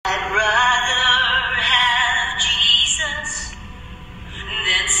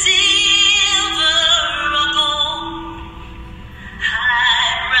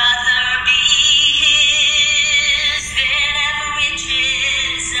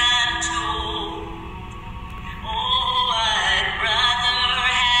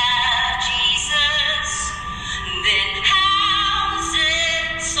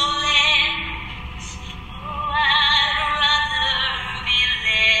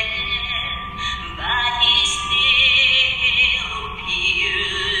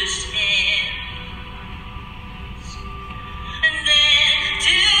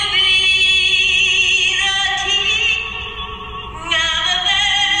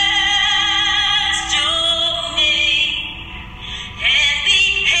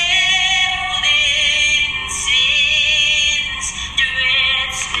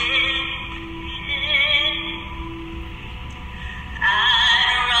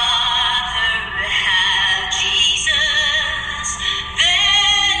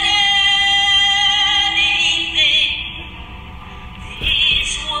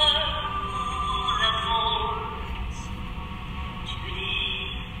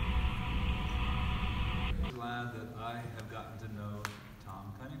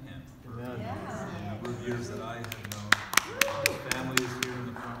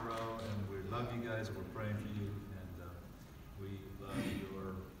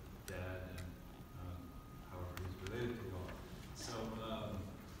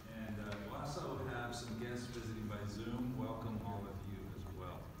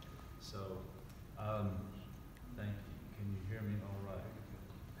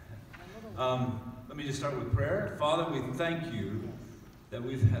Let me just start with prayer. Father, we thank you that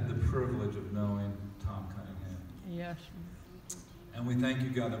we've had the privilege of knowing Tom Cunningham. Yes. And we thank you,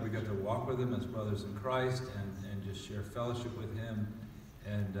 God, that we got to walk with him as brothers in Christ and just share fellowship with him.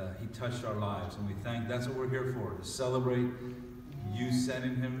 And he touched our lives. And we thank, that's what we're here for, to celebrate you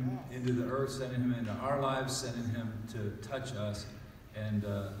sending him into the earth, sending him into our lives, sending him to touch us. And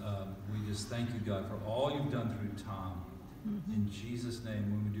we just thank you, God, for all you've done through Tom. In Jesus' name,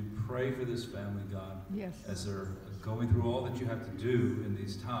 when we do pray for this family, God, yes, as they're going through all that you have to do in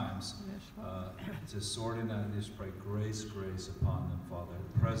these times, yes, to sort it out, and just pray grace upon them, Father.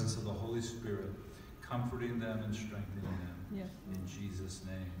 The presence of the Holy Spirit, comforting them and strengthening them. Yes. In Jesus'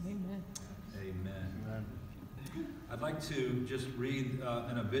 name. Amen. Amen. I'd like to just read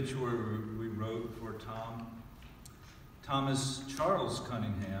an obituary we wrote for Tom. Thomas Charles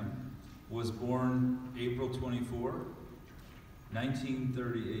Cunningham was born April 24,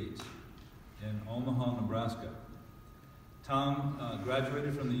 1938 in Omaha, Nebraska. Tom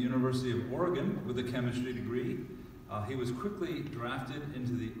graduated from the University of Oregon with a chemistry degree. He was quickly drafted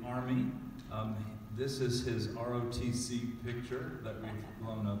into the Army. This is his ROTC picture that we've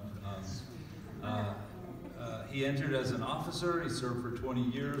blown up. He entered as an officer. He served for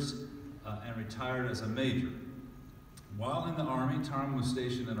 20 years and retired as a major. While in the Army, Tom was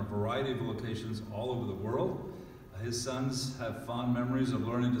stationed in a variety of locations all over the world. His sons have fond memories of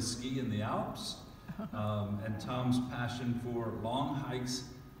learning to ski in the Alps, and Tom's passion for long hikes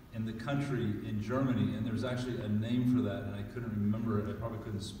in the country in Germany, and there's actually a name for that, and I couldn't remember it. I probably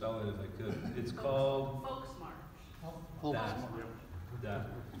couldn't spell it if I could. It's called... That.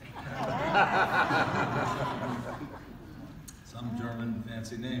 Some German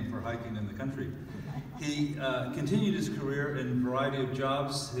fancy name for hiking in the country. He continued his career in a variety of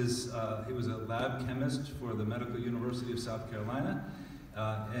jobs. He was a lab chemist for the Medical University of South Carolina.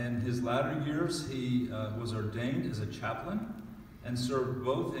 In his latter years, he was ordained as a chaplain and served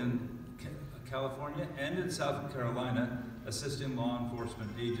both in California and in South Carolina, assisting law enforcement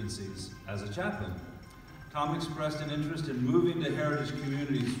agencies as a chaplain. Tom expressed an interest in moving to heritage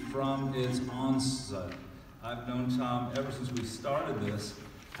communities from its onset. I've known Tom ever since we started this.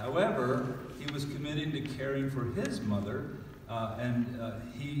 However, he was committed to caring for his mother, and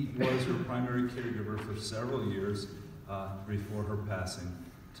he was her primary caregiver for several years before her passing.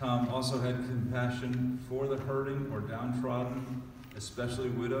 Tom also had compassion for the hurting or downtrodden, especially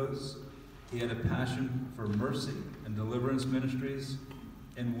widows. He had a passion for mercy and deliverance ministries.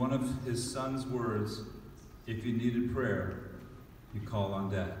 In one of his son's words, if you needed prayer, you call on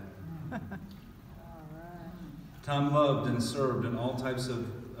Dad. Tom loved and served in all types of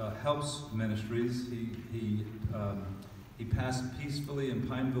helps ministries. He passed peacefully in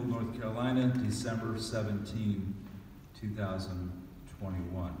Pineville, North Carolina, December 17,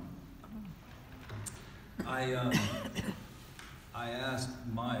 2021. I asked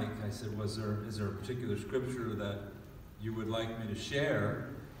Mike, I said, is there a particular scripture that you would like me to share?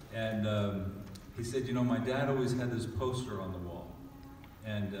 And he said, you know, my dad always had this poster on the wall.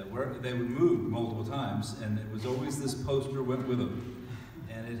 And where they would move multiple times, and it was always this poster went with them.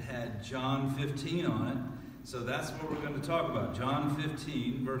 And it had John 15 on it. So that's what we're going to talk about. John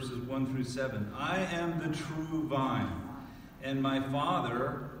 15, verses 1 through 7. I am the true vine, and my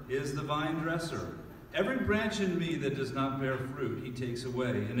Father is the vine dresser. Every branch in me that does not bear fruit, he takes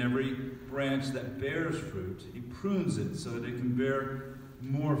away. And every branch that bears fruit, he prunes it so that it can bear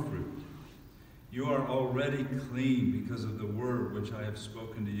more fruit. You are already clean because of the word which I have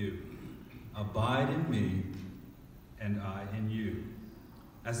spoken to you. Abide in me, and I in you.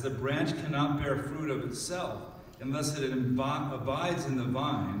 As the branch cannot bear fruit of itself unless it abides in the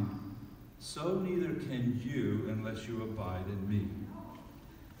vine, so neither can you unless you abide in me.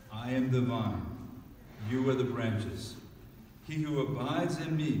 I am the vine, you are the branches. He who abides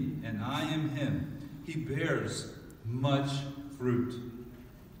in me, and I in him, he bears much fruit.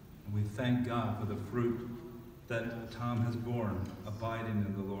 And we thank God for the fruit that Tom has borne, abiding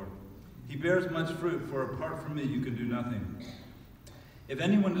in the Lord. He bears much fruit, for apart from me you can do nothing. If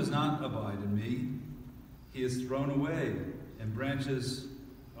anyone does not abide in me, he is thrown away and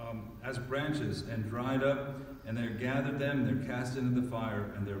as branches and dried up, and they're gathered them, they're cast into the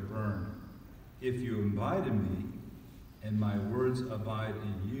fire, and they're burned. If you abide in me, and my words abide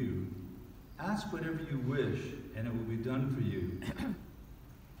in you, ask whatever you wish, and it will be done for you.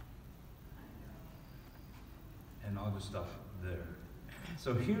 And I'll just stop there.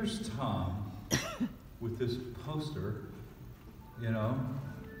 So here's Tom with this poster, you know,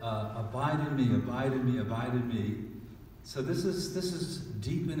 abide in me, abide in me, abide in me. So this is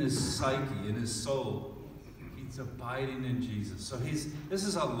deep in his psyche, in his soul. He He's abiding in Jesus. So this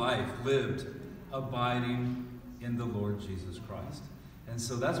is a life lived abiding in the Lord Jesus Christ. And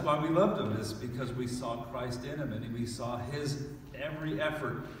so that's why we loved him, is because we saw Christ in him, and we saw his every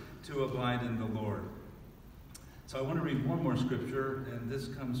effort to abide in the Lord. So I want to read one more scripture, and this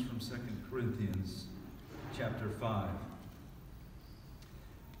comes from 2 Corinthians chapter 5.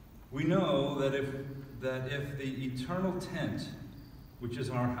 We know that if the eternal tent, which is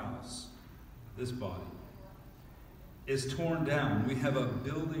our house, this body, is torn down, we have a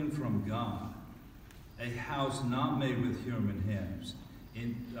building from God, a house not made with human hands,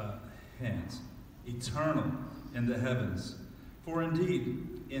 eternal in the heavens. For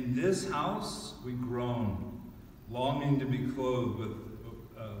indeed, in this house we groan, longing to be clothed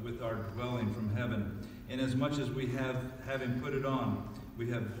with our dwelling from heaven. Inasmuch as we having put it on, we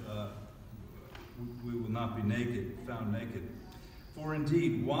will not be found naked. For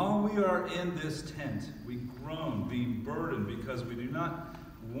indeed, while we are in this tent, we groan, being burdened, because we do not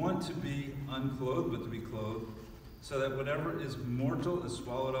want to be unclothed, but to be clothed, so that whatever is mortal is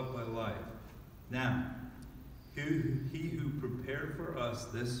swallowed up by life. Now, he who prepared for us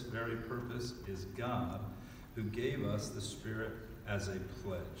this very purpose is God, who gave us the Spirit as a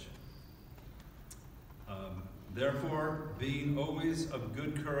pledge. Therefore, being always of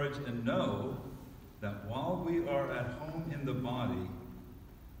good courage, and know that while we are at home in the body,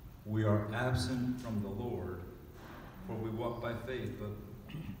 we are absent from the Lord, for we walk by faith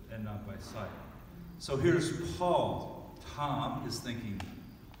and not by sight. So here's Paul. Tom is thinking,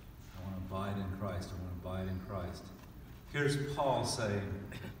 I want to abide in Christ. I want to abide in Christ. Here's Paul saying,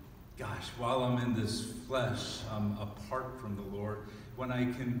 gosh, while I'm in this flesh, I'm apart from the Lord. When I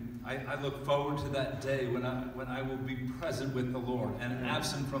look forward to that day when I will be present with the Lord and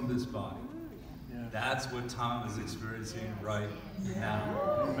absent from this body. Yeah. That's what Tom is experiencing right now.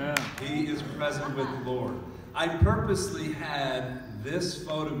 Amen. He is present with the Lord. I purposely had this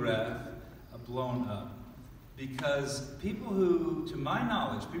photograph blown up because people who, to my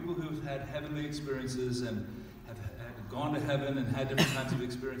knowledge, people who've had heavenly experiences and have gone to heaven and had different kinds of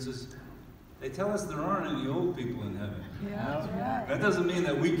experiences, they tell us there aren't any old people in heaven. Yeah, that's right. That doesn't mean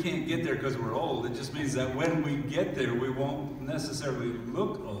that we can't get there because we're old. It just means that when we get there, we won't necessarily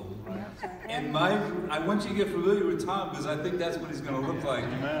look old. And I want you to get familiar with Tom, because I think that's what he's going to look like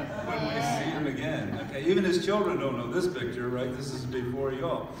when we see him again. Okay, even his children don't know this picture, right? This is before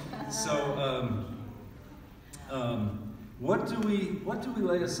y'all. So, what do we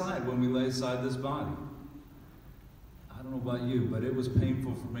lay aside when we lay aside this body? I don't know about you, but it was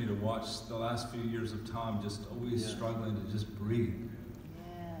painful for me to watch the last few years of Tom just always struggling to just breathe.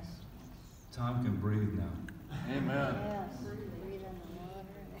 Yes. Tom can breathe now. Amen. Yes.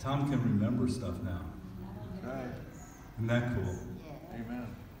 Tom can remember stuff now. Right. Isn't that cool? Yeah. Amen.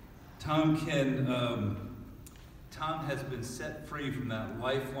 Tom has been set free from that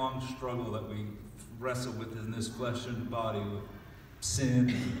lifelong struggle that we wrestle with in this flesh and body, with sin, and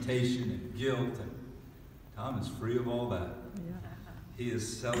temptation, and guilt. And Tom is free of all that. Yeah. He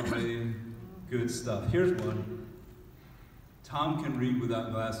is celebrating good stuff. Here's one. Tom can read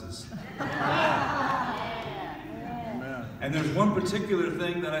without glasses. And there's one particular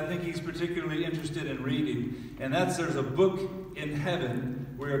thing that I think he's particularly interested in reading, and that's there's a book in heaven,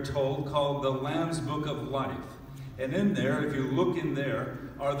 we are told, called the Lamb's Book of Life. And in there, if you look in there,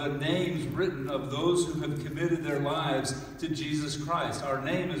 are the names written of those who have committed their lives to Jesus Christ. Our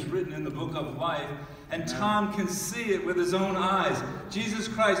name is written in the Book of Life, and Tom can see it with his own eyes. Jesus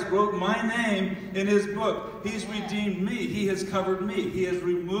Christ wrote my name in his book. He's redeemed me. He has covered me. He has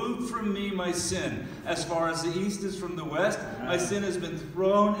removed from me my sin. As far as the east is from the west, my sin has been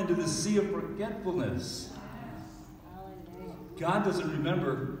thrown into the sea of forgetfulness. God doesn't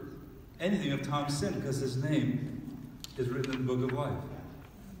remember anything of Tom's sin because his name is written in the Book of Life.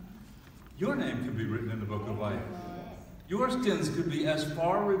 Your name could be written in the Book of Life. Your sins could be as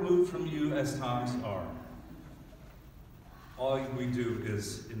far removed from you as Tom's are. All we do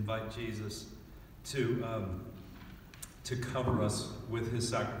is invite Jesus to cover us with his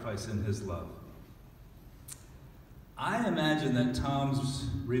sacrifice and his love. I imagine that Tom's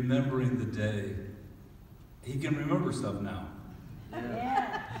remembering the day. He can remember stuff now.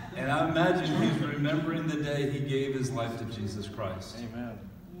 Yeah. And I imagine he's remembering the day he gave his life to Jesus Christ. Amen.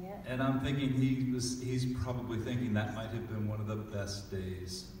 And I'm thinking he's probably thinking that might have been one of the best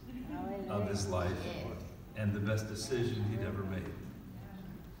days of his life and the best decision he'd ever made.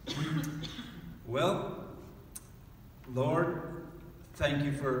 Well, Lord, thank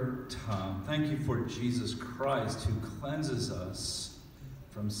you for Tom. Thank you for Jesus Christ, who cleanses us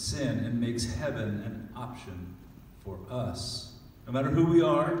from sin and makes heaven an option for us. No matter who we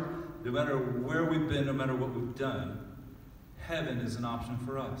are, no matter where we've been, no matter what we've done, heaven is an option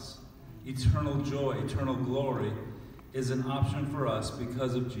for us. Eternal joy, eternal glory is an option for us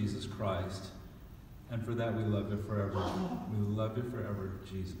because of Jesus Christ. And for that, we love you forever. We love you forever,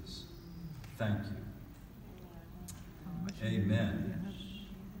 Jesus. Thank you. Amen.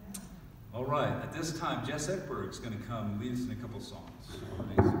 All right, at this time, Jess Edberg's going to come and lead us in a couple songs.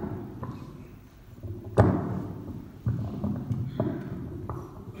 Amazing.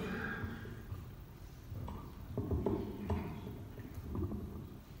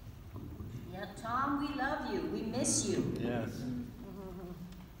 Yeah, Tom, we love you. We miss you. Yes.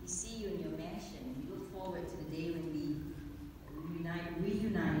 We see you in your mansion. We look forward to the day when we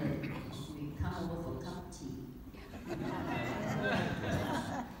reunited. We come over for a cup of tea.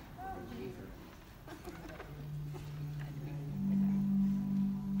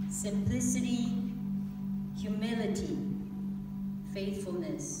 Simplicity, humility,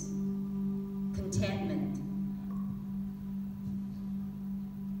 faithfulness, contentment.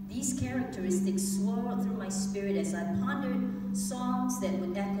 These characteristics swirled through my spirit as I pondered songs that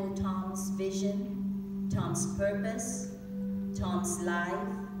would echo Tom's vision, Tom's purpose, Tom's life,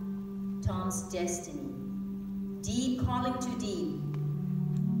 Tom's destiny. Deep calling to deep.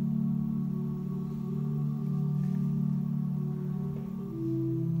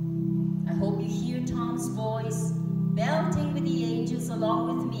 I hope you hear Tom's voice belting with the angels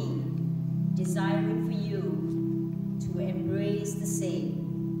along with me, desiring for you to embrace the same.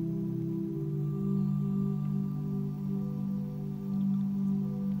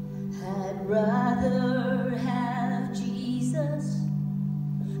 I'd rather have Jesus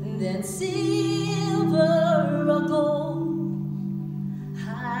than silver or gold.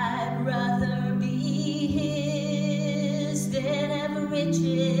 I'd rather be his than ever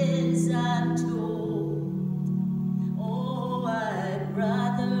riches I'm told. Oh, I'd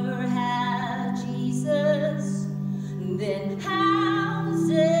rather have Jesus than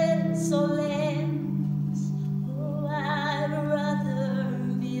houses or lands. Oh, I'd rather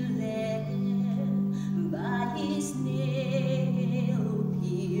be led by his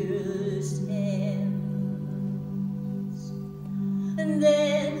nail-pierced hands than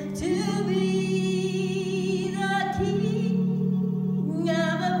to be the king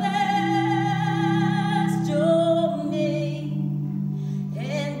of a vast domain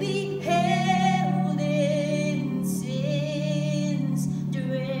and be held in sin's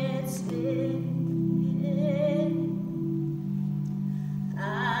dread sway.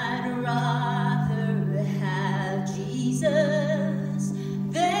 I'd rather have Jesus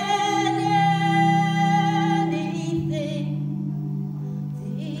than anything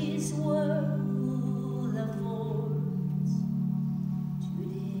this world affords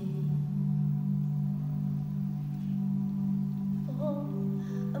today. Oh,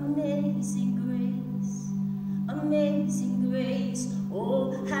 amazing grace,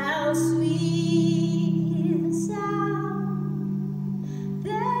 oh, how sweet the sound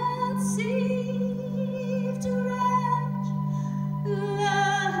that saved a wretch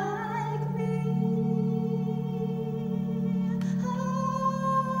like me.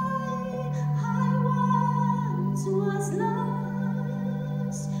 I once was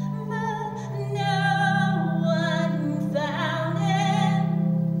lost, but now I'm found,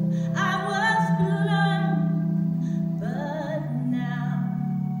 and I was blind, but now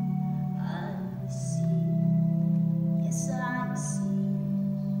I see. Yes, I see.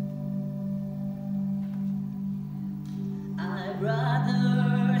 I'd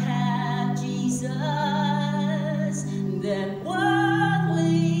rather have Jesus than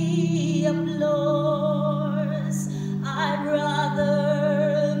worldly applause. I'd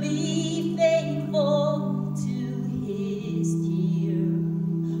rather be faithful to his dear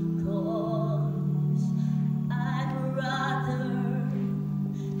cause. I'd rather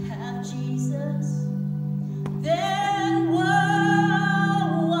have Jesus than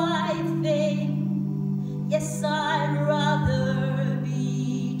worldwide fame. Yes, I'd rather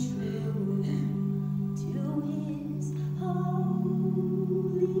be true to his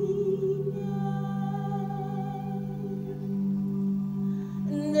holy name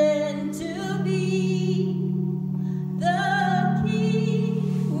than to be the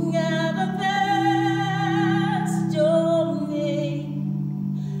king of a vast domain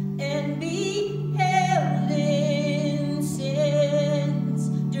and be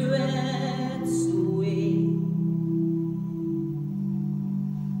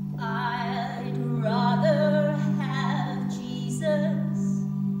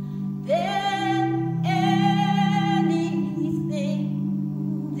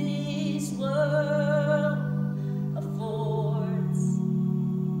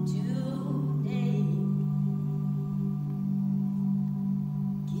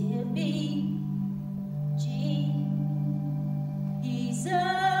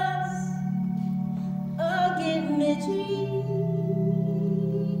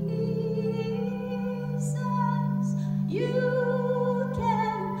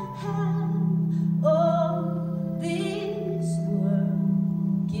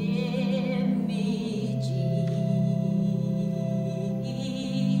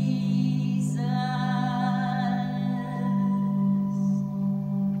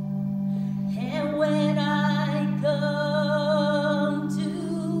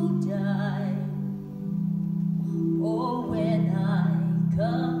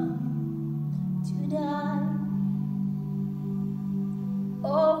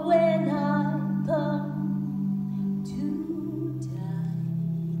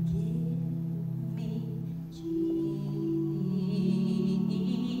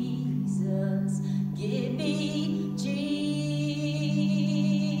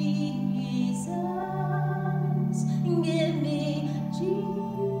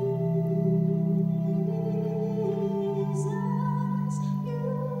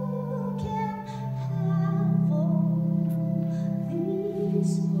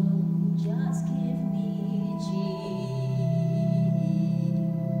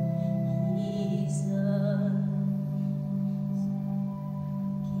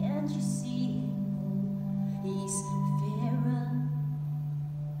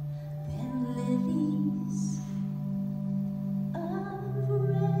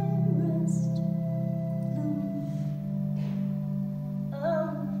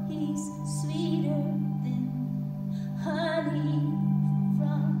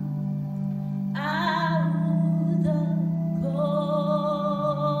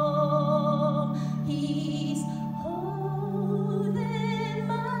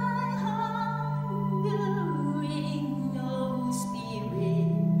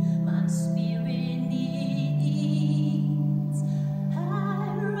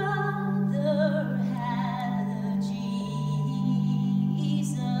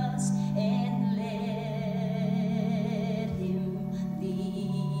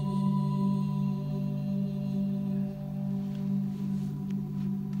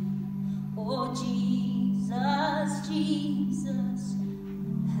Jesus, Jesus,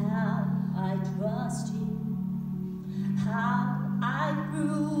 how I trust him, how I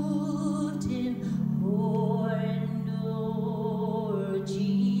proved him more and more.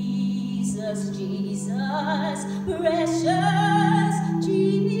 Jesus, Jesus, precious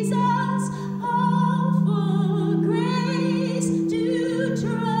Jesus, all for grace to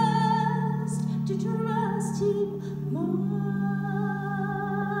trust him more.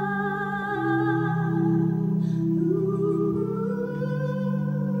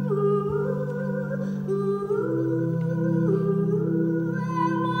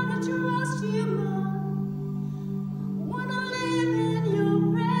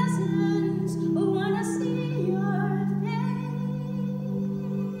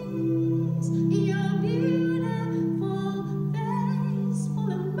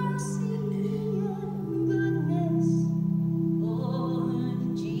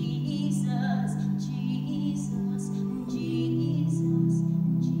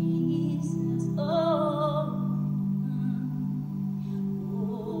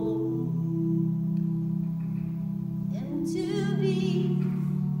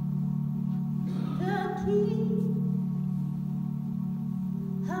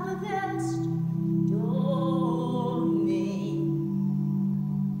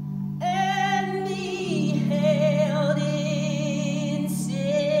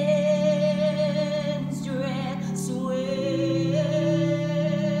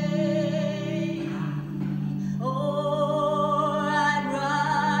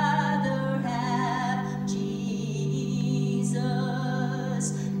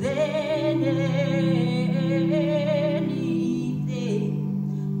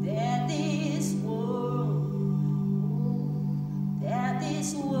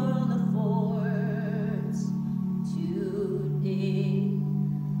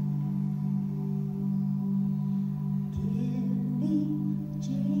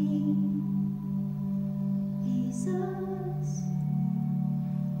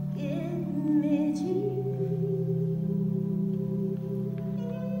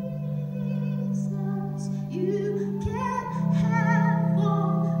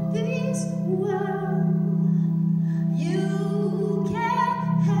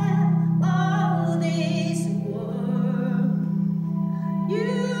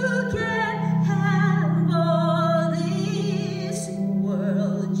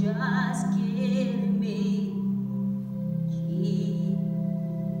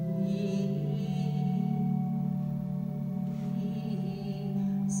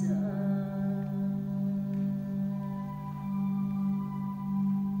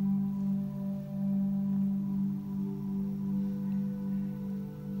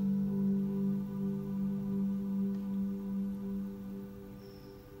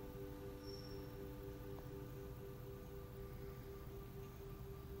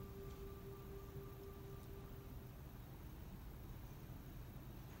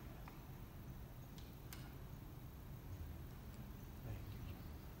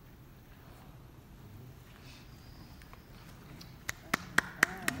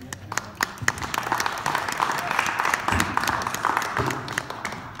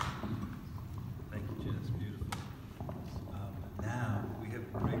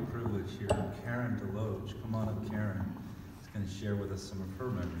 Share with us some of her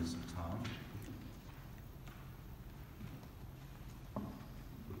memories of Tom.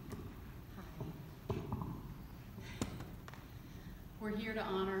 Hi. We're here to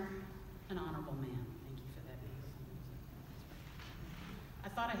honor an honorable man. Thank you for that. I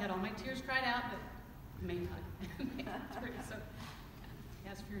thought I had all my tears cried out, but may not. So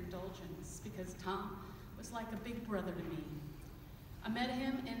ask for your indulgence, because Tom was like a big brother to me. I met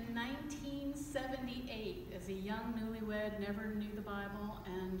him in 1978 as a young newlywed, never knew the Bible,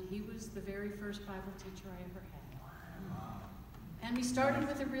 and he was the very first Bible teacher I ever had. And we started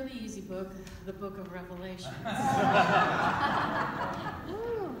with a really easy book, the Book of Revelation.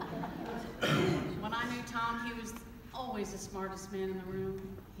 When I knew Tom, he was always the smartest man in the room.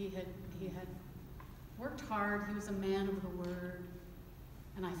 He had worked hard. He was a man of the Word,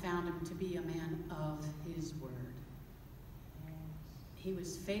 and I found him to be a man of his Word. He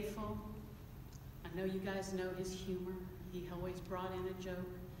was faithful. I know you guys know his humor. He always brought in a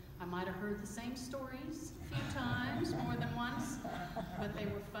joke. I might have heard the same stories a few times, more than once, but they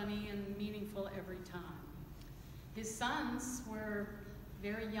were funny and meaningful every time. His sons were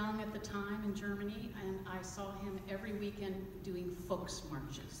very young at the time in Germany, and I saw him every weekend doing folks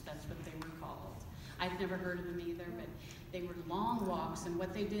marches. That's what they were called. I'd never heard of them either, but they were long walks, and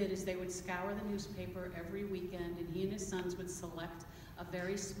what they did is they would scour the newspaper every weekend, and he and his sons would select a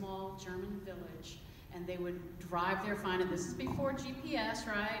very small German village, and they would drive there, find it. This is before GPS,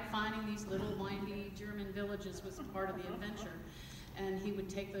 right? Finding these little windy German villages was part of the adventure. And he would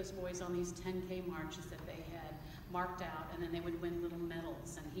take those boys on these 10K marches that they had marked out, and then they would win little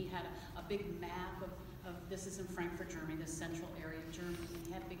medals. And he had a big map of this is in Frankfurt, Germany, the central area of Germany. And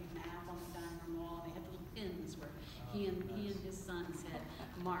he had a big map on the dining room wall, and they had little pins where he and his sons had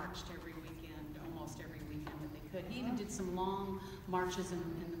marched every weekend, almost every weekend that they could. He even did some long marches in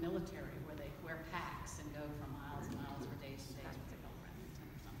the military where they wear packs and go for miles and miles for days and days. What's it called, Remington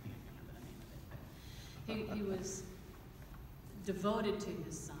or something? I can't remember the name of it. But he was devoted to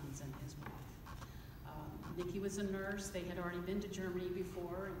his sons and his wife. Nikki was a nurse. They had already been to Germany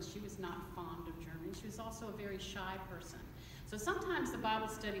before, and she was not fond of Germany. She was also a very shy person. So sometimes the Bible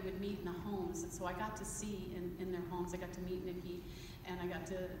study would meet in the homes, and so I got to see in their homes. I got to meet Nikki, and I got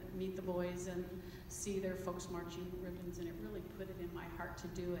to meet the boys and see their folks marching ribbons, and it really put it in my heart to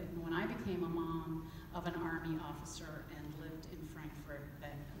do it. And when I became a mom of an Army officer and lived in Frankfurt,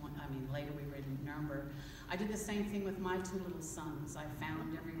 later we were in Nuremberg, I did the same thing with my two little sons. I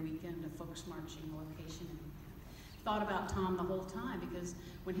found every weekend a folks marching location and thought about Tom the whole time, because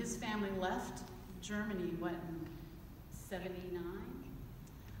when his family left Germany, in 79,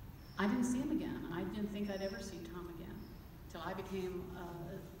 I didn't see him again. I didn't think I'd ever see Tom again until I became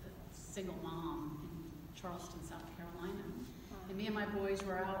a single mom in Charleston, South Carolina. And me and my boys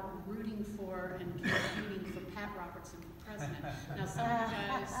were out rooting for and campaigning for Pat Robertson for president. Now, some of you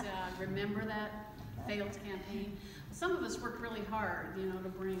guys remember that failed campaign. Some of us worked really hard, to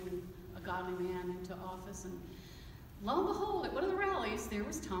bring a godly man into office. And lo and behold, at one of the rallies, there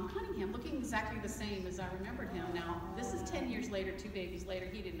was Tom Cunningham, looking exactly the same as I remembered him. Now, this is 10 years later, 2 babies later.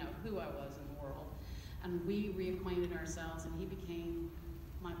 He didn't know who I was in the world. And we reacquainted ourselves, and he became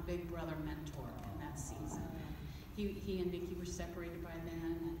my big brother mentor in that season. He and Nikki were separated by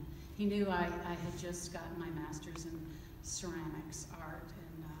then, and he knew I had just gotten my master's in ceramics art,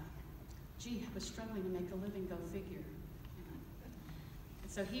 and I was struggling to make a living, go figure.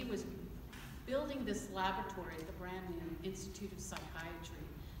 And so he was building this laboratory at the brand new Institute of Psychiatry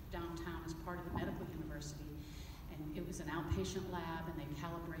downtown as part of the medical university, and it was an outpatient lab, and they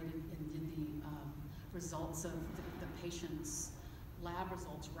calibrated and did the results of the patient's lab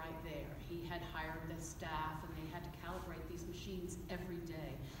results right there. He had hired the staff, and they had to calibrate these machines every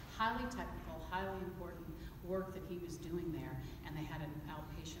day. Highly technical, highly important work that he was doing there, and they had an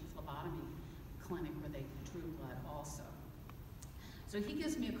outpatient phlebotomy clinic where they drew blood also. So he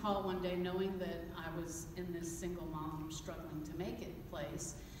gives me a call one day knowing that I was in this single mom struggling to make it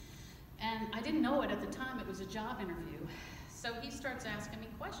place, and I didn't know it at the time. It was a job interview. So he starts asking me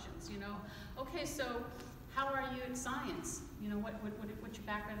questions, okay, so how are you at science? What's your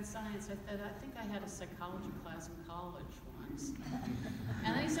background in science? I said, I think I had a psychology class in college once.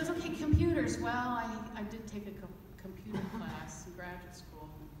 And then he says, okay, computers. Well, I did take a computer class in graduate school.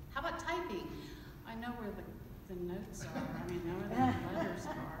 How about typing? I know where the notes are. I know where the letters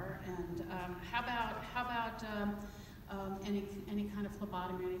are. And how about any kind of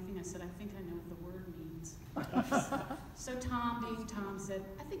phlebotomy or anything? I said, I think I know what the word means. So Tom, being Tom, said,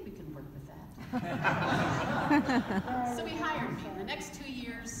 I think we can work with that. So he hired me. The next 2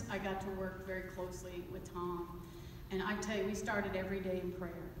 years, I got to work very closely with Tom. And I tell you, we started every day in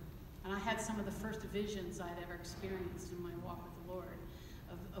prayer. And I had some of the first visions I'd ever experienced in my walk with the Lord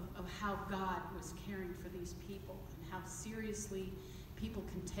of how God was caring for these people and how seriously people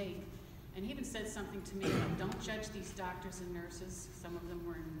can take. And he even said something to me like, don't judge these doctors and nurses. Some of them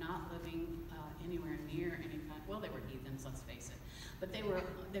were not living anywhere near any kind. Well, they were heathens, let's face it. But they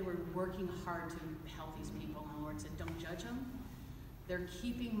were working hard to help these people. And the Lord said, don't judge them. They're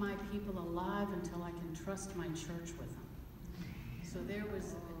keeping my people alive until I can trust my church with them. So there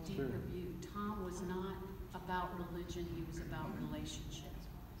was a deeper view. Tom was not about religion, he was about relationship.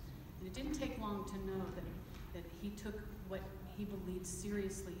 And it didn't take long to know that he took what he believed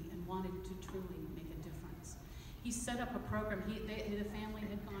seriously and wanted to truly make a difference. He set up a program. The family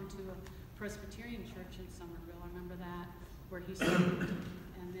had gone to a Presbyterian church in Somerville, I remember that, where he served.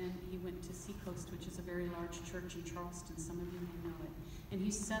 And then he went to Seacoast, which is a very large church in Charleston. Some of you may know it. And he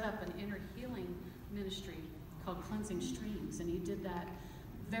set up an inner healing ministry called Cleansing Streams. And he did that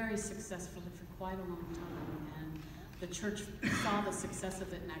very successfully for quite a long time. And the church saw the success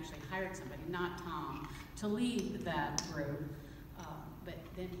of it and actually hired somebody, not Tom, to lead that group. But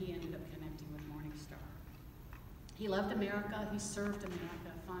then he ended up connecting with Morning Star. He loved America. He served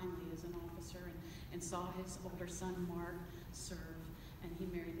America finally as an officer and saw his older son, Mark, serve. And he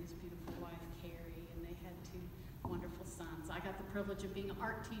married his beautiful wife, Carrie. And sons. I got the privilege of being an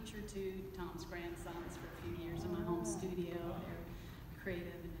art teacher to Tom's grandsons for a few years in my home studio. They're creative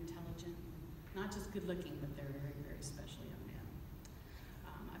and intelligent, not just good looking, but they're very, very special young men.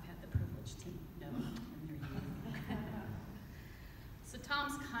 I've had the privilege to know them in their youth. So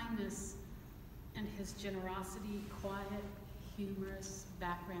Tom's kindness and his generosity, quiet, humorous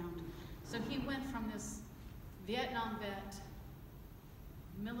background. So he went from this Vietnam vet,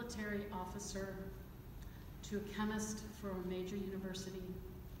 military officer, to a chemist for a major university,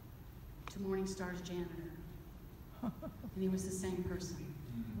 to Morningstar's janitor. And he was the same person.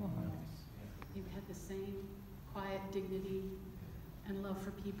 He had the same quiet dignity and love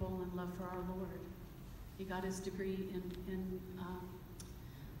for people and love for our Lord. He got his degree in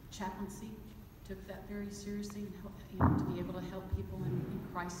chaplaincy, took that very seriously, and to be able to help people in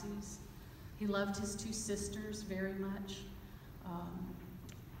crises. He loved his two sisters very much,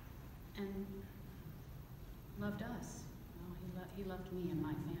 and loved us. He loved me and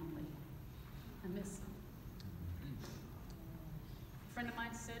my family. I miss him. A friend of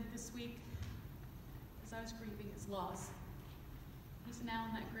mine said this week, as I was grieving his loss, he's now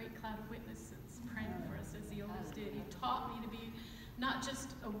in that great cloud of witnesses, praying for us as he always did. He taught me to be not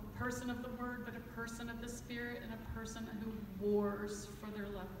just a person of the Word, but a person of the Spirit and a person who wars for their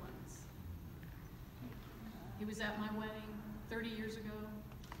loved ones. He was at my wedding 30 years ago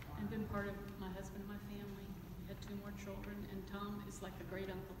and been part of my husband and my family. We had 2 more children, and Tom is like a great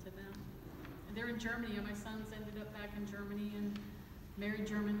uncle to them. And they're in Germany, and my sons ended up back in Germany and married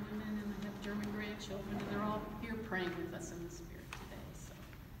German women, and I have German grandchildren, and they're all here praying with us in the Spirit today. So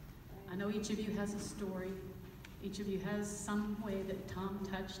I know each of you has a story. Each of you has some way that Tom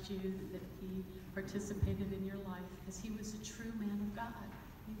touched you, that he participated in your life, because he was a true man of God.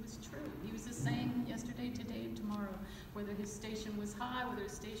 He was true. He was the same yesterday, today, and tomorrow. Whether his station was high, whether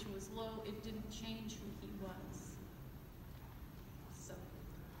his station was low, it didn't change who he was. So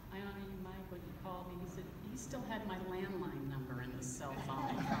I honor you, Mike, when you called me. He said, he still had my landline number in his cell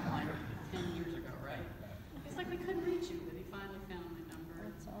phone from like 10 years ago, right? It's like we couldn't reach you, but he finally found my number.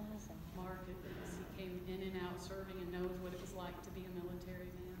 That's awesome. Mark, he came in and out serving and knows what it was like to be a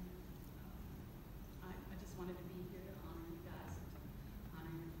military man. I just wanted to be here to honor you guys, to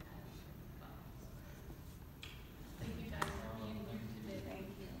honor your dad. Thank you guys for being here today. Thank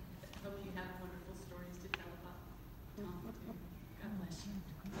you. I hope you have wonderful stories to tell about Tom too. God bless you.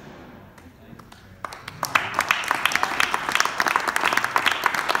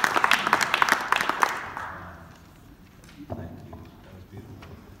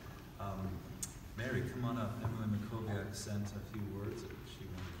 Mary, come on up. Emily McCoviak sent a few words that she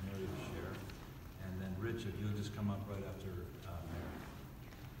wanted Mary to share. And then Rich, if you'll just come up right after Mary.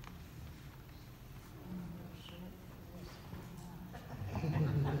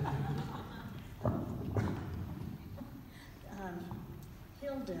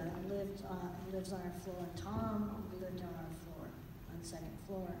 Hilda lives on our floor, and Tom lived on our floor, on the second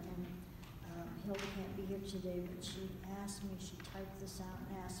floor. And Hilda can't be here today, but she asked me, she typed this out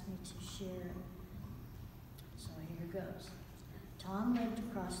and asked me to share it. So here goes. Tom lived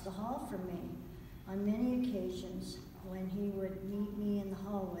across the hall from me. On many occasions, when he would meet me in the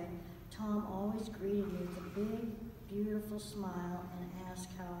hallway, Tom always greeted me with a big, beautiful smile and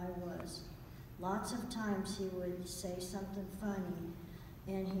asked how I was. Lots of times he would say something funny,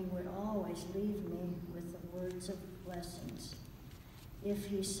 and he would always leave me with the words of blessings. If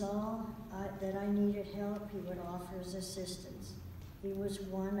he saw that I needed help, he would offer his assistance. He was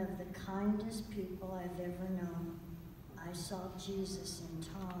one of the kindest people I've ever known. I saw Jesus in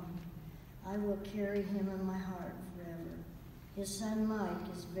Tom. I will carry him in my heart forever. His son Mike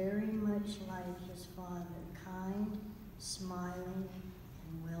is very much like his father, kind, smiling,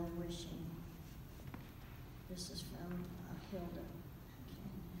 and well-wishing. This is from Hilda. Okay.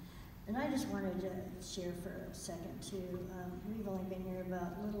 And I just wanted to share for a second too. We've only been here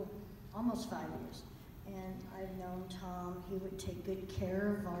about almost 5 years. And I've known Tom. He would take good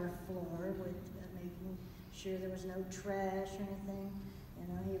care of our floor with making sure there was no trash or anything. You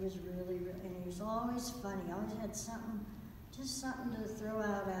know, he was really, and he was always funny. He always had just something to throw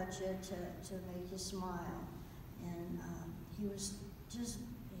out at you to make you smile. And he was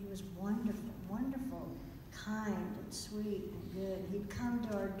wonderful, wonderful, kind and sweet and good. He'd come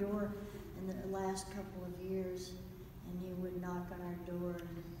to our door in the last couple of years, and he would knock on our door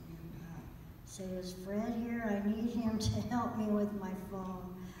and say, "Is Fred here? I need him to help me with my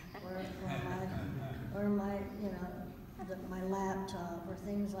phone, or my, my laptop, or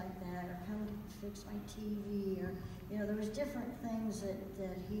things like that, or come fix my TV, or there was different things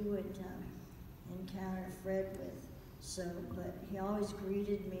that he would encounter Fred with. So, but he always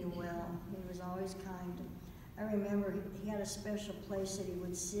greeted me well. He was always kind. I remember he had a special place that he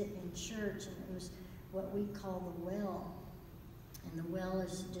would sit in church, and it was what we call the well. And the well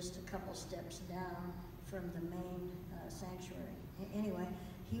is just a couple steps down from the main sanctuary. Anyway,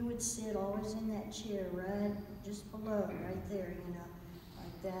 he would sit always in that chair right just below, right there, you know,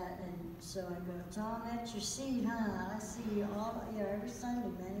 like that. And so I go, Tom, that's your seat, huh? I see you all, you know, every Sunday,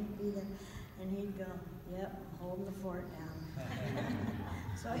 man. He'd be there. And he'd go, yep, I'm holding the fort down.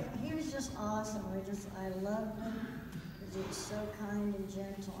 So he was just awesome. I loved him because he was so kind and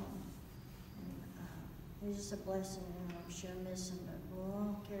gentle. And he was just a blessing, and I'm sure miss him, but we'll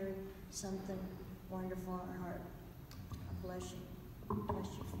all carry something wonderful in our heart. Bless you. Bless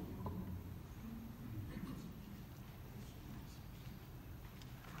you.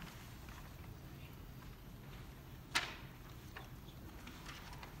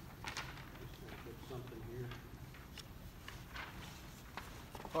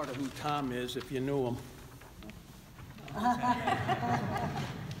 Part of who Tom is, if you knew him.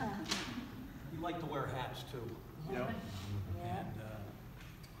 He liked to wear hats too. Yeah. Yeah.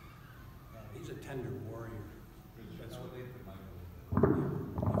 And he's a tender warrior. That's what, if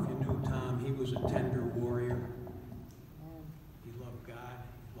you knew Tom, he was a tender warrior. He loved God,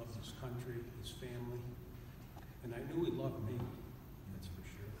 he loved his country, his family, and I knew he loved me. That's for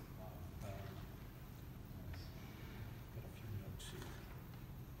sure. Got a few notes here.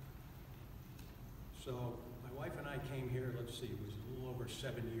 So my wife and I came here, let's see, it was a little over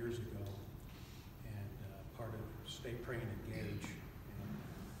 7 years ago, and part of Stay Praying Engage. And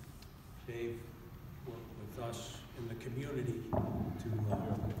Dave worked with us in the community to,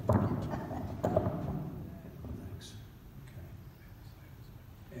 thanks, okay.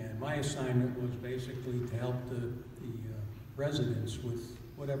 And my assignment was basically to help the residents with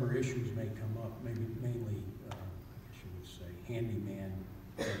whatever issues may come up, maybe mainly, I guess you would say, handyman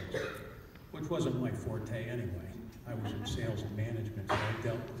things, which wasn't my forte anyway. I was in sales and management, so I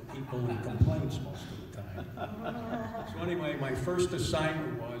dealt with people and complaints most of the time. So anyway, my first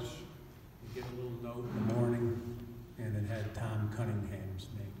assignment was to get a little note in the morning, and it had Tom Cunningham's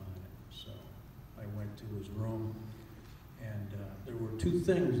name on it. So I went to his room, and there were two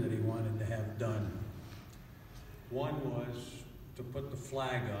things that he wanted to have done. One was to put the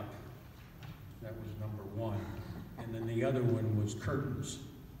flag up. That was number one. And then the other one was curtains.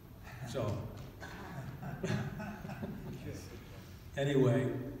 So, anyway,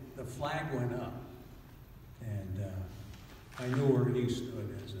 the flag went up, and I knew where he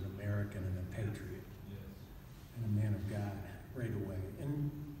stood as an American and a patriot, and a man of God right away.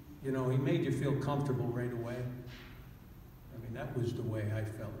 And, you know, he made you feel comfortable right away. I mean, that was the way I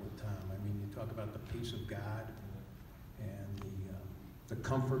felt with Tom. I mean, you talk about the peace of God, and the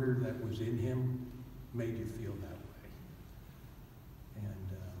comforter that was in him made you feel that way.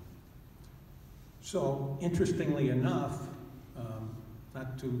 And so, interestingly enough,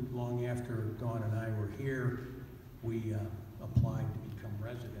 not too long after Dawn and I were here, we applied to become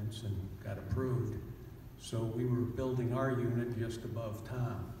residents and got approved. So we were building our unit just above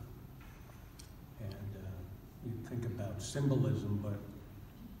Tom. And you think about symbolism, but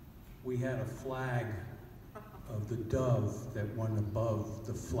we had a flag of the dove that went above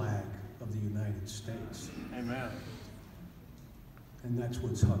the flag of the United States. Amen. And that's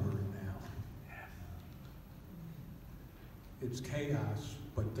what's hovering now. It's chaos,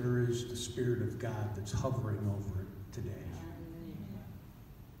 but there is the Spirit of God that's hovering over it today.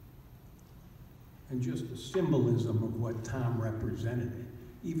 And just the symbolism of what Tom represented,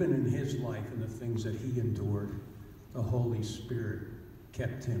 even in his life and the things that he endured, the Holy Spirit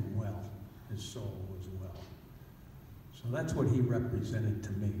kept him well, his soul was well. So that's what he represented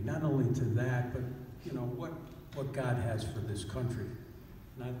to me. Not only to that, but you know, what God has for this country.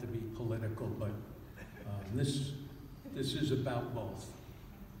 Not to be political, but this is about both.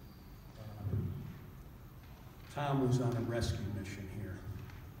 Tom was on a rescue mission here.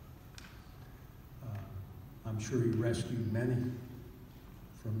 I'm sure he rescued many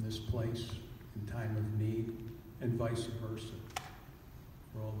from this place in time of need, and vice versa.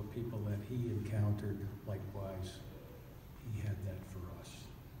 For all the people that he encountered, likewise, he had that for us.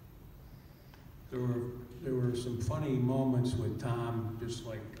 There were some funny moments with Tom, just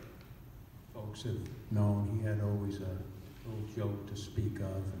like folks have known. He had always a little joke to speak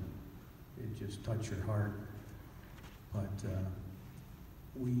of, and it just touched your heart. But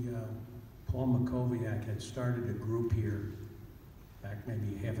Paul Makoviak had started a group here back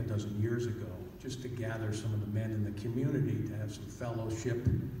maybe half a dozen years ago, just to gather some of the men in the community to have some fellowship,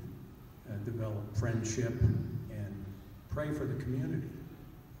 develop friendship, and pray for the community.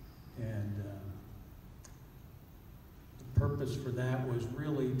 And the purpose for that was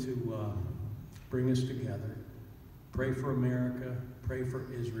really to bring us together, pray for America, pray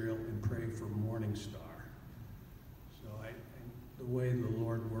for Israel, and pray for Morning Star. So the way the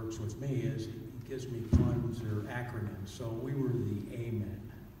Lord works with me is he gives me puns or acronyms. So we were the Amen.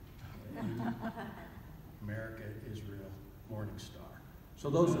 America, Israel, Morning Star. So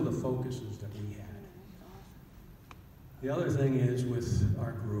those are the focuses that we had. The other thing is with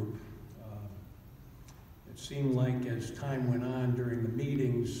our group, it seemed like as time went on during the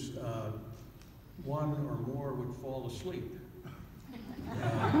meetings, one or more would fall asleep.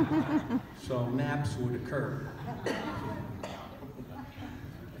 So naps would occur.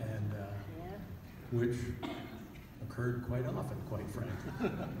 And which occurred quite often, quite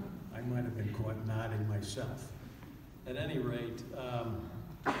frankly. I might have been caught nodding myself. At any rate,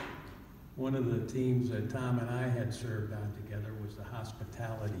 one of the teams that Tom and I had served on together was the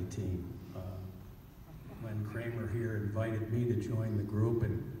hospitality team. When Kramer here invited me to join the group,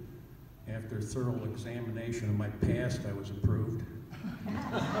 and after a thorough examination of my past, I was approved.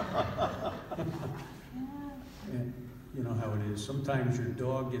 And you know how it is. Sometimes your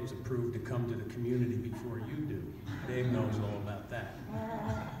dog gets approved to come to the community before you do. Dave knows all about that.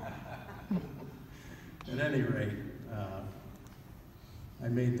 At any rate, I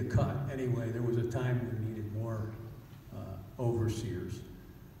made the cut. Anyway, there was a time we needed more overseers.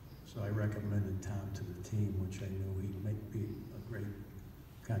 So I recommended Tom to the team, which I knew he'd be a great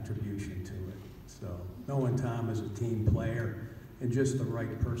contribution to it. So knowing Tom as a team player and just the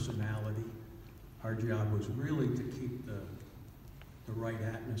right personality, our job was really to keep the right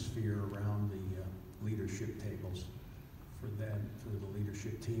atmosphere around the leadership tables for them, for the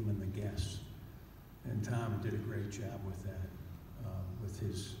leadership team and the guests. And Tom did a great job with that, with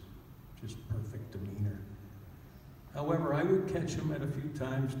his just perfect demeanor. However, I would catch him at a few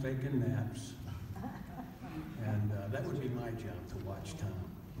times taking naps, and that would be my job to watch Tom.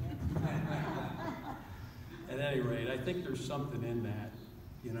 At any rate, I think there's something in that,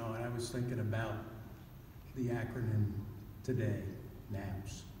 you know, and I was thinking about the acronym today,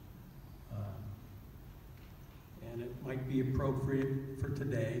 NAPS. And it might be appropriate for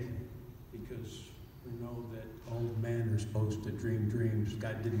today because we know that old men are supposed to dream dreams.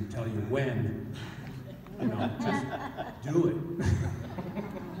 God didn't tell you when. You know, just do it.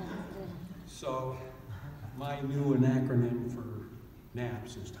 So my new acronym for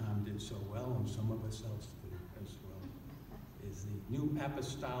NAPS, as Tom did so well, and some of us else do as well, is the New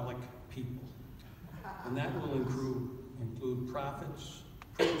Apostolic People. And that will include prophets,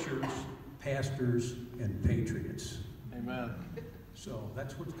 preachers, pastors, and patriots. Amen. So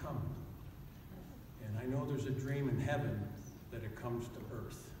that's what's coming. And I know there's a dream in heaven that it comes to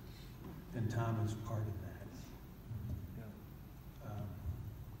earth. And Tom is part of that.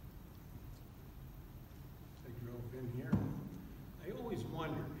 I drove in here. I always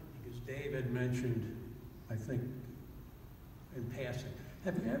wondered, because Dave had mentioned, I think, in passing,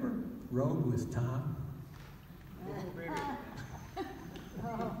 have you ever rode with Tom?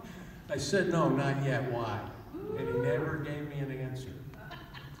 I said, no, not yet. Why? And he never gave me an answer.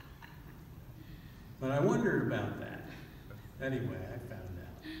 But I wondered about that. Anyway, I found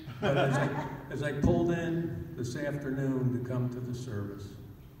out. But as I pulled in this afternoon to come to the service,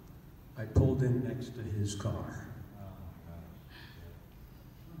 I pulled in next to his car.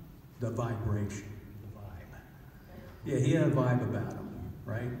 The vibration, the vibe. Yeah, he had a vibe about him,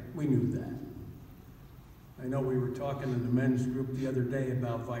 right? We knew that. I know we were talking in the men's group the other day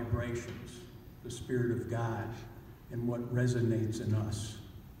about vibrations, the Spirit of God, and what resonates in us.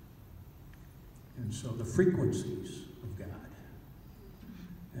 And so the frequencies of God.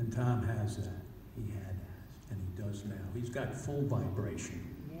 And Tom has that. He had that, and he does now. He's got full vibration.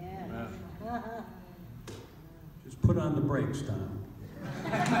 Yeah. Just put on the brakes, Tom.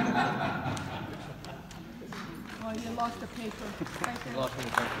 Oh, you lost the paper. Right there. Lost the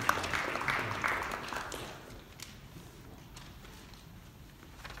paper.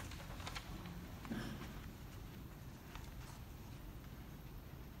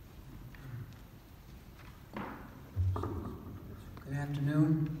 Good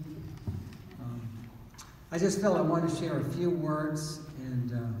afternoon. I just felt I wanted to share a few words,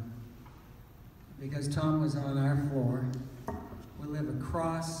 and because Tom was on our floor, we live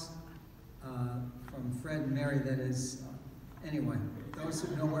across from Fred and Mary. That is, anyway, those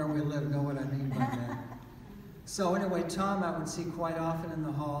who know where we live know what I mean by that. So anyway, Tom I would see quite often in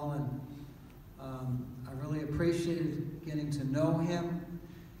the hall, and I really appreciated getting to know him.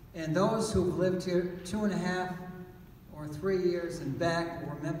 And those who've lived here 2.5 or 3 years and back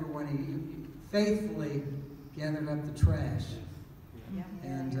will remember when he faithfully gathered up the trash.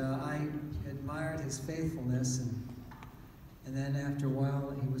 And I admired his faithfulness, and then after a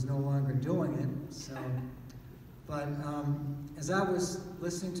while he was no longer doing it. So But as I was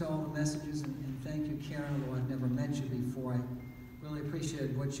listening to all the messages, and thank you, Karen, although I've never met you before, I really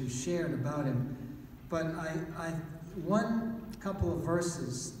appreciated what you shared about him. But one couple of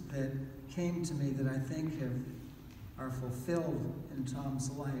verses that came to me that I think are fulfilled in Tom's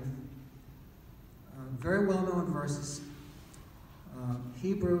life. Very well-known verses.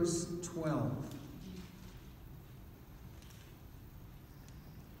 Hebrews 12.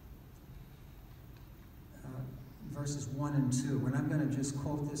 Verses 1 and 2. And I'm going to just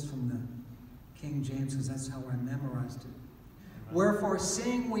quote this from the King James because that's how I memorized it. Amen. Wherefore,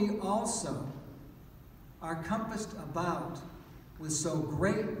 seeing we also are compassed about with so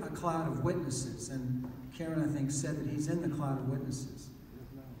great a cloud of witnesses, and Karen, I think, said that he's in the cloud of witnesses.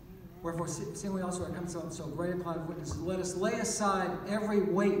 Wherefore, seeing we also are compassed about with so great a cloud of witnesses, let us lay aside every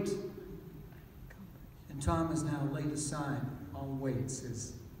weight. And Tom has now laid aside all weights,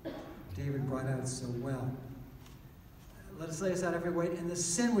 as David brought out so well. Let us lay aside every weight and the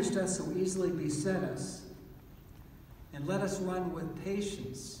sin which does so easily beset us, and let us run with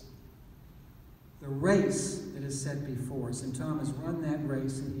patience the race that is set before us. And Tom has run that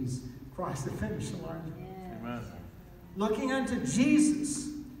race, and he's crossed the finish line. Amen. Looking unto Jesus.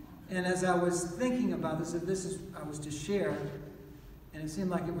 And as I was thinking about this, I was to share, and it seemed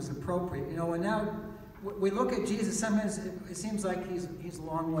like it was appropriate. You know, and now we look at Jesus, sometimes it seems like he's a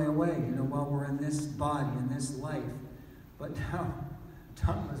long way away, you know, while we're in this body, in this life. But now,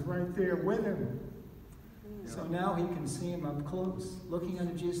 Tom is right there with him. So now he can see him up close. Looking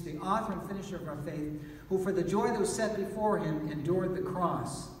unto Jesus, the author and finisher of our faith, who for the joy that was set before him endured the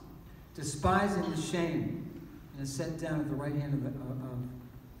cross, despising the shame, and is set down at the right hand of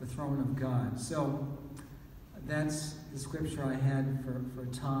the throne of God. So that's the scripture I had for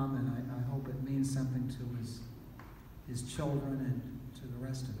Tom, and I hope it means something to his children and to the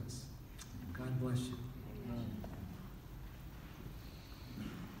rest of us. God bless you.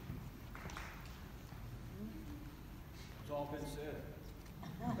 It's all been said.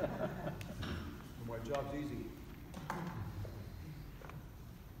 My job's easy.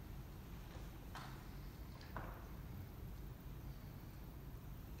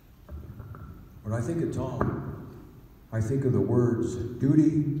 When I think of Tom, I think of the words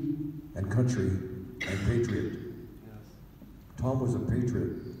duty and country and patriot. Yes. Tom was a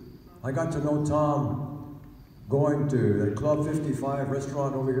patriot. I got to know Tom going to the Club 55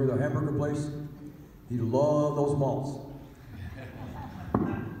 restaurant over here, the hamburger place. He loved those malts.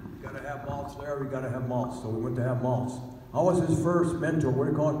 You gotta have malts there, we gotta have malts. So we went to have malts. I was his first mentor. What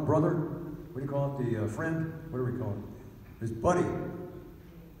do you call it? Brother? What do you call it? The friend? What do we call it? His buddy.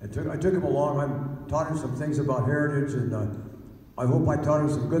 I took him along. I taught him some things about heritage, and I hope I taught him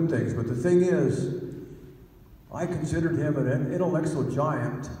some good things. But the thing is, I considered him an intellectual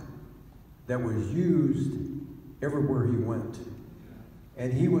giant that was used everywhere he went.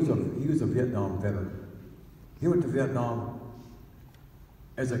 And he was a Vietnam veteran. He went to Vietnam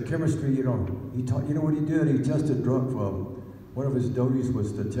as a chemistry, you know what he did? He tested drugs. One of his duties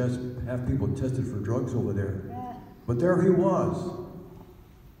was to have people tested for drugs over there. But there he was.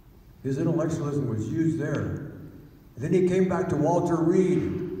 His intellectualism was used there. And then he came back to Walter Reed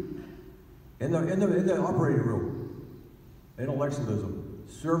in the operating room. Intellectualism,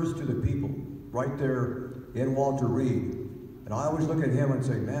 service to the people, right there in Walter Reed. And I always look at him and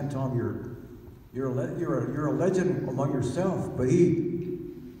say, "Man, Tom, you're a legend among yourself." But he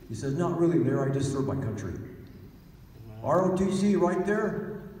says, "Not really, there. I just serve my country." ROTC right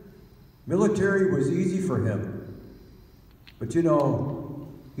there. Military was easy for him. But you know,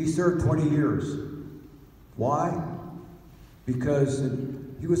 he served 20 years. Why? Because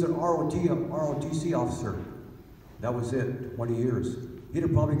he was an ROTC officer. That was it, 20 years. He'd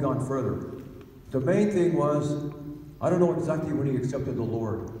have probably gone further. The main thing was, I don't know exactly when he accepted the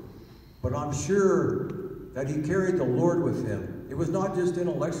Lord, but I'm sure that he carried the Lord with him. It was not just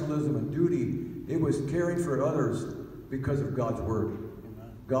intellectualism and duty, it was caring for others because of God's Word.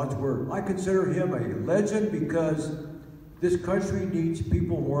 God's Word. I consider him a legend because this country needs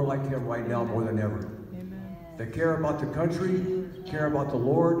people more like him right now more than ever. Amen. They care about the country, care about the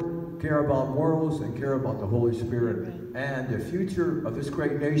Lord, care about morals, and care about the Holy Spirit and the future of this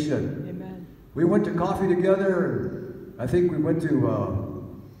great nation. Amen. We went to coffee together. I think we went to,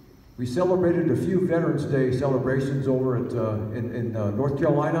 we celebrated a few Veterans Day celebrations over at in North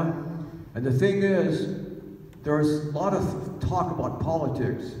Carolina. And the thing is, there's a lot of talk about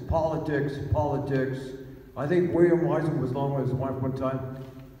politics. I think William Wiseman was along with his wife one time.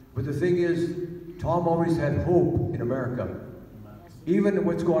 But the thing is, Tom always had hope in America. Even in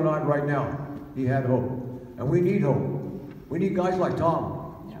what's going on right now, he had hope. And we need hope. We need guys like Tom.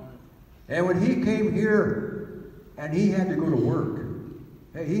 And when he came here And he had to go to work.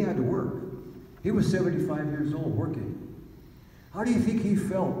 Hey, he had to work. He was 75 years old working. How do you think he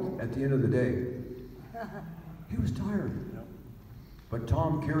felt at the end of the day? He was tired. But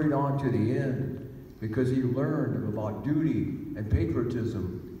Tom carried on to the end because he learned about duty and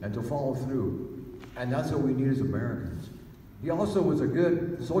patriotism and to follow through. And that's what we need as Americans. He also was a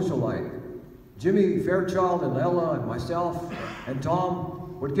good socialite. Jimmy Fairchild and Ella and myself and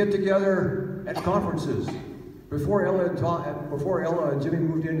Tom would get together at conferences. Before Ella and Jimmy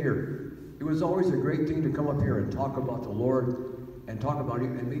moved in here, it was always a great thing to come up here and talk about the Lord and talk about it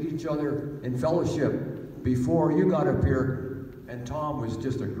and meet each other in fellowship before you got up here. And Tom was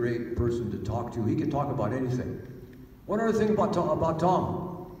just a great person to talk to. He could talk about anything. One other thing about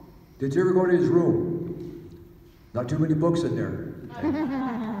Tom. Did you ever go to his room? Not too many books in there.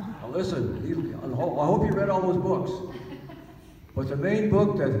 Now listen, I hope you read all those books. But the main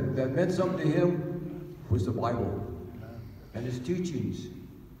book that meant something to him was the Bible and his teachings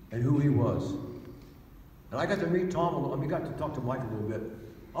and who he was. And I got to meet Tom, I got to talk to Mike a little bit.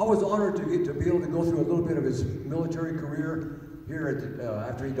 I was honored to be able to go through a little bit of his military career here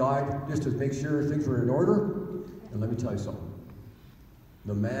after he died, just to make sure things were in order. And let me tell you something.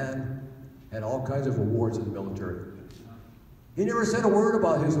 The man had all kinds of awards in the military. He never said a word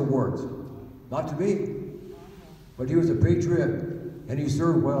about his awards. Not to me. But he was a patriot, and he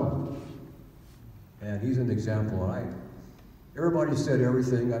served well. And he's an example. Everybody said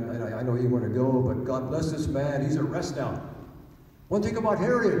everything. I know you want to go, but God bless this man. He's at rest now. One thing about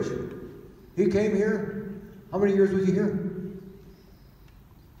Heritage, he came here. How many years was he here?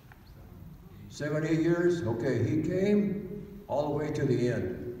 7, 8 years? Okay, he came all the way to the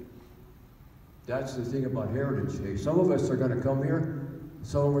end. That's the thing about Heritage. Hey, some of us are going to come here.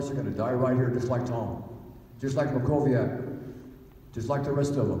 Some of us are going to die right here, just like Tom. Just like Makoviak. Just like the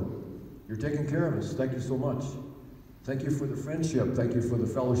rest of them. You're taking care of us. Thank you so much. Thank you for the friendship. Thank you for the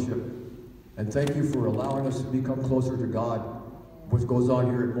fellowship. And thank you for allowing us to become closer to God. What goes on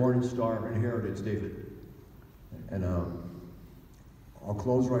here at Morning Star and Heritage, David. And I'll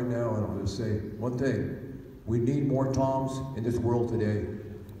close right now and I'll just say one thing. We need more Toms in this world today.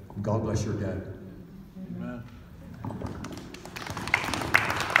 God bless your dad. Amen.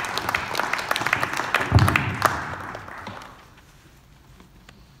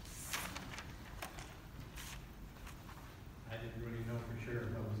 I didn't really know for sure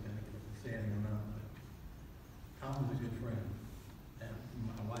if I was going to get the standing or not, but Tom was a good friend. And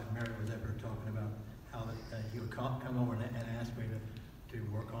my wife Mary was ever talking about how he would come over and ask me to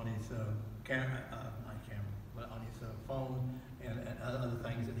work on his on his phone and other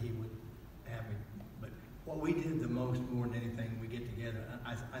things that he would have me. But what we did the most, more than anything, we get together.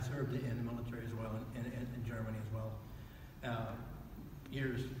 I served in the military as well, in Germany as well.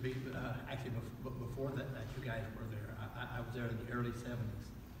 Actually before that you guys were there, I was there in the early 70s.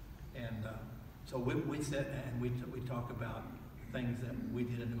 And so we sit and we talk about things that we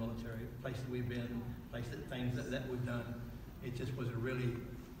did in the military, places we've been, things that we've done. It just was a really,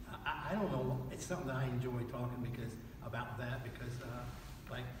 I don't know, it's something that I enjoy talking about that because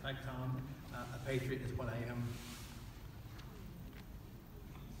like Tom, a patriot is what I am.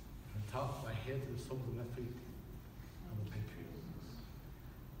 From the top of my head to the soles of my feet, I'm a patriot.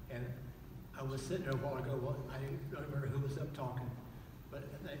 And I was sitting there a while ago, I don't remember who was up talking, but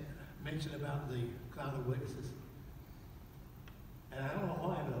they mentioned about the cloud of witnesses. And I don't know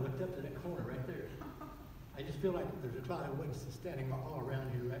why, but I looked up to that corner right there. I just feel like there's a cloud of witnesses standing all around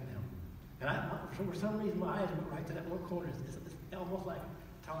here right now. And for some reason, my eyes went right to that one corner. It's almost like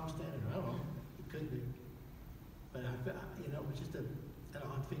Tom standing there. I don't know. It could be. But it was just an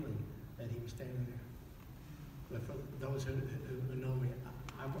odd feeling that he was standing there. But for those who know me,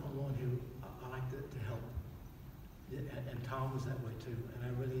 I'm one who I like to help. And Tom was that way too. And I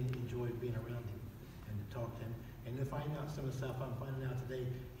really enjoyed being around him and to talk to him. And to find out some of the stuff I'm finding out today,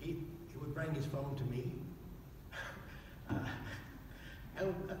 he would bring his phone to me. I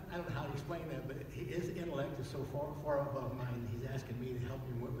don't know how to explain that, but his intellect is so far above mine. He's asking me to help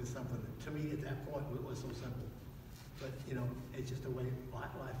him with something that, to me, at that point, it was so simple. But, it's just the way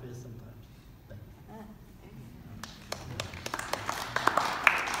life is sometimes. Thank you.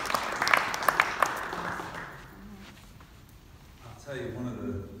 I'll tell you, one of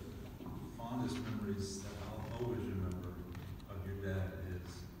the fondest memories that I'll always remember of your dad is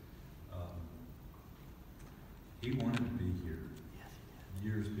he wanted to be here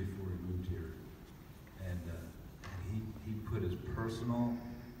years before he moved here. And he put his personal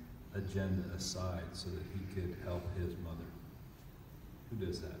agenda aside so that he could help his mother. Who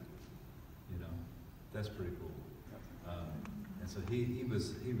does that? That's pretty cool. And so he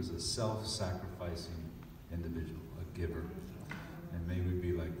was a self-sacrificing individual, giver. And may we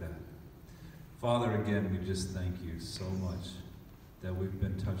be like that. Father, again, we just thank you so much that we've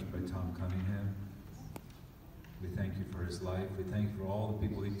been touched by Tom Cunningham. We thank you for his life. We thank you for all the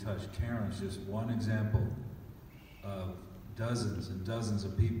people he touched. Karen's just one example of dozens and dozens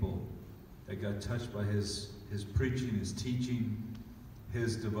of people that got touched by his preaching, his teaching,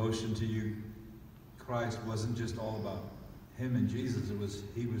 his devotion to you. Christ wasn't just all about him and Jesus.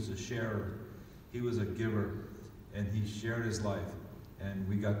 He was a sharer. He was a giver, and he shared his life, and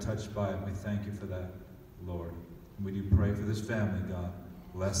we got touched by it. We thank you for that, Lord. And we do pray for this family, God.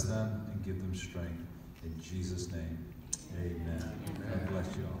 Bless them and give them strength. In Jesus' name.